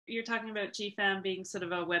you're talking about gFam being sort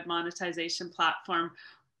of a web monetization platform.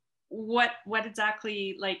 What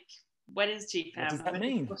exactly, like, what is gFam? What does that what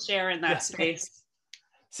mean? Do people share in that space?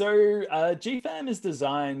 So gFam is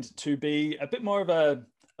designed to be a bit more of a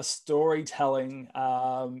storytelling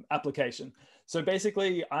application. So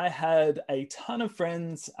basically, I had a ton of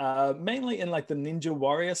friends, mainly in like the Ninja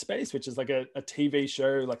Warrior space, which is like a TV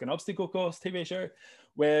show, like an obstacle course TV show,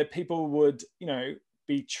 where people would, you know,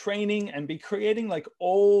 be training and be creating like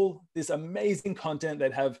all this amazing content.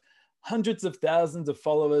 They'd have hundreds of thousands of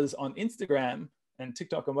followers on Instagram and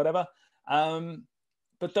TikTok and whatever.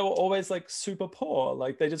 But they were always like super poor.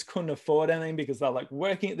 Like they just couldn't afford anything because they're like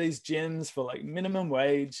working at these gyms for like minimum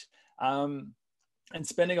wage, and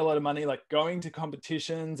spending a lot of money, like going to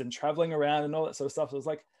competitions and traveling around and all that sort of stuff. So I was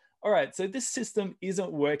like, all right, so this system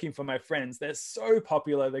isn't working for my friends. They're so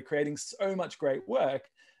popular. They're creating so much great work,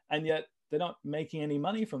 and yet they're not making any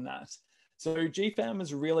money from that. So gFam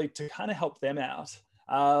is really to kind of help them out.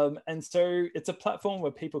 And so it's a platform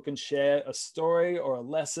where people can share a story or a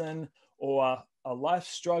lesson or a life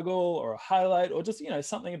struggle or a highlight or just, you know,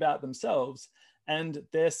 something about themselves. And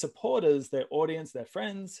their supporters, their audience, their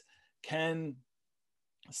friends can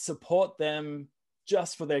support them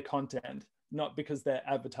just for their content, not because they're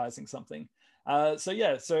advertising something. So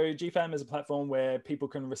gFam is a platform where people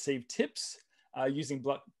can receive tips using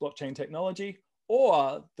blockchain technology,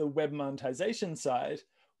 or the web monetization side,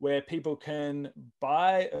 where people can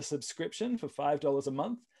buy a subscription for $5 a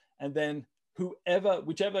month, and then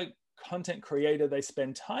whichever content creator they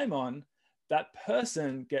spend time on, that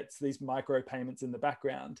person gets these micro payments in the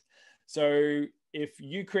background. So if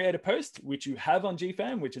you create a post, which you have on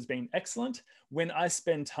gFam, which has been excellent, when I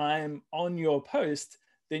spend time on your post,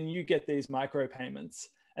 then you get these micro payments.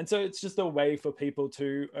 And so it's just a way for people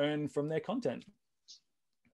to earn from their content.